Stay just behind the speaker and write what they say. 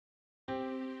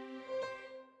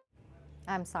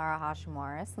I'm Sarah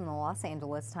Hashim-Waris in the Los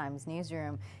Angeles Times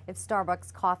newsroom. If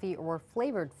Starbucks coffee or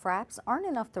flavored fraps aren't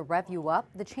enough to rev you up,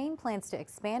 the chain plans to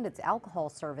expand its alcohol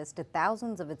service to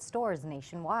thousands of its stores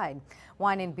nationwide.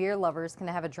 Wine and beer lovers can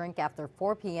have a drink after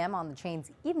 4 p.m. on the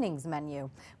chain's evenings menu,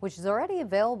 which is already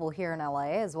available here in LA,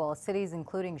 as well as cities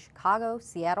including Chicago,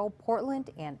 Seattle, Portland,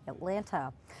 and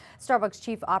Atlanta. Starbucks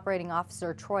Chief Operating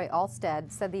Officer Troy Alstead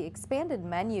said the expanded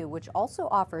menu, which also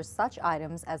offers such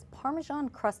items as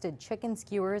Parmesan-crusted chicken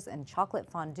skewers and chocolate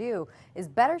fondue, is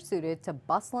better suited to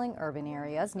bustling urban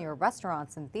areas near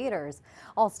restaurants and theaters.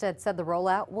 Alstead said the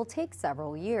rollout will take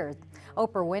several years.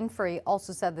 Oprah Winfrey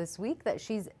also said this week that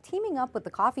she's teaming up with the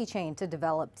coffee chain to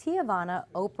develop Teavana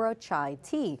Chai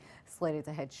tea, slated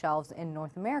to hit shelves in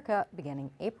North America beginning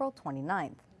April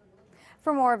 29th.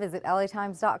 For more, visit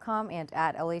LAtimes.com and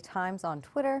 @LAtimes on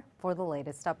Twitter for the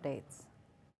latest updates.